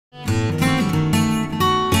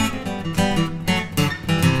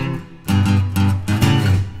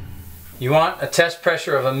You want a test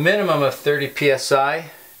pressure of a minimum of 30 psi. In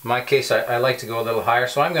my case, I like to go a little higher,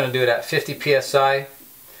 so I'm going to do it at 50 psi.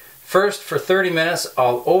 First, for 30 minutes,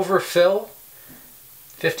 I'll overfill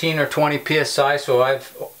 15 or 20 psi, so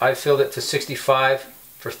I've filled it to 65.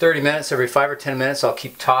 For 30 minutes, every 5 or 10 minutes, I'll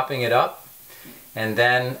keep topping it up, and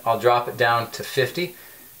then I'll drop it down to 50.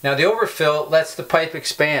 Now the overfill lets the pipe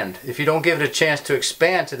expand. If you don't give it a chance to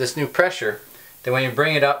expand to this new pressure, then when you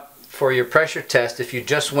bring it up for your pressure test, if you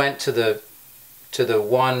just went to the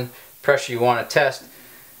one pressure you want to test,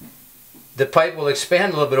 the pipe will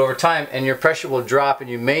expand a little bit over time and your pressure will drop, and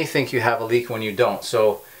you may think you have a leak when you don't.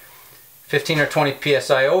 So 15 or 20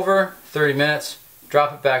 psi over, 30 minutes,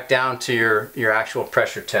 drop it back down to your actual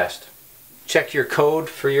pressure test. Check your code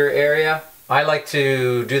for your area. I like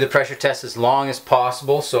to do the pressure test as long as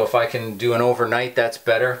possible, so if I can do an overnight, that's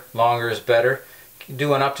better. Longer is better. You can do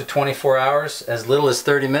one up to 24 hours, as little as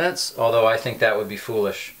 30 minutes, although I think that would be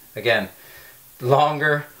foolish. Again,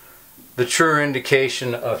 longer, the truer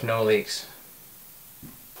indication of no leaks.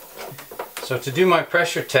 So to do my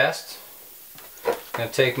pressure test, I'm going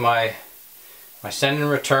to take my send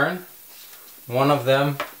and return. One of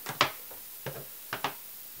them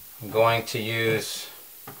I'm going to use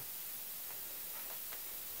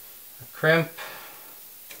a Crimp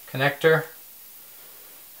connector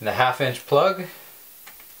and a 1/2 inch plug.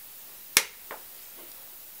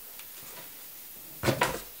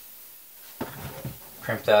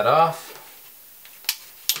 Crimp that off.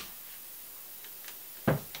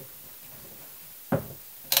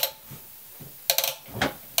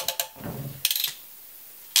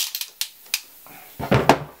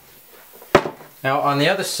 Now on the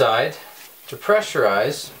other side, to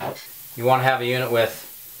pressurize, you want to have a unit with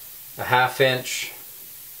a 1/2 inch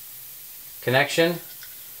connection,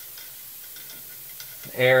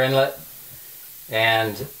 air inlet,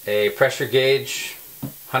 and a pressure gauge,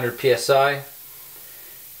 100 psi.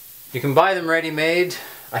 You can buy them ready-made.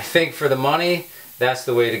 I think for the money, that's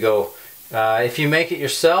the way to go. If you make it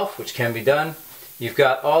yourself, which can be done, you've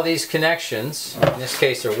got all these connections. In this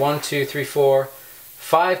case, there are 1, 2, 3, 4,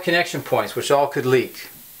 5 connection points, which all could leak.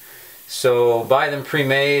 So buy them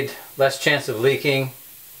pre-made, less chance of leaking.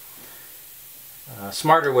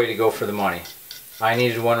 Smarter way to go for the money. I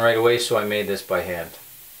needed one right away, so I made this by hand.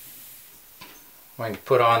 I'm going to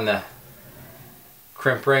put on the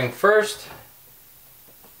crimp ring first.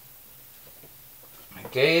 My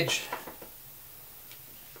gauge.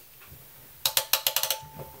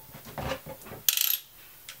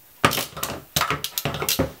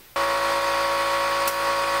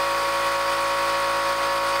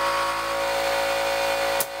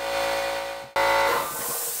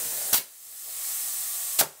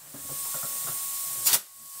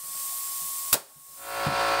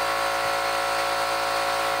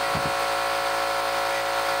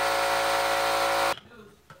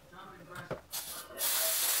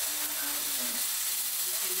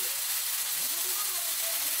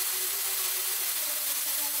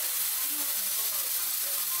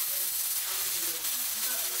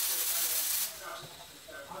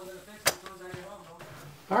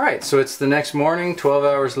 Alright, so it's the next morning, 12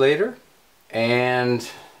 hours later, and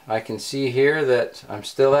I can see here that I'm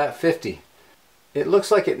still at 50. It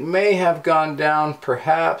looks like it may have gone down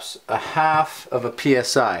perhaps a 1/2 of a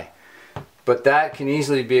psi, but that can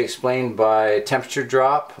easily be explained by temperature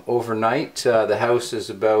drop overnight. The house is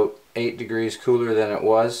about 8 degrees cooler than it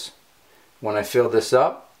was when I filled this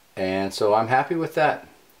up, and so I'm happy with that.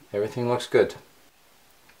 Everything looks good.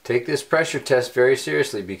 Take this pressure test very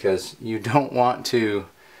seriously, because you don't want to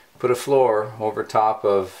put a floor over top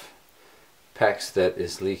of Pex that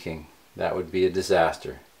is leaking. That would be a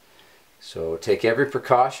disaster. So take every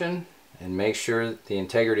precaution and make sure the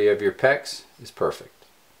integrity of your Pex is perfect.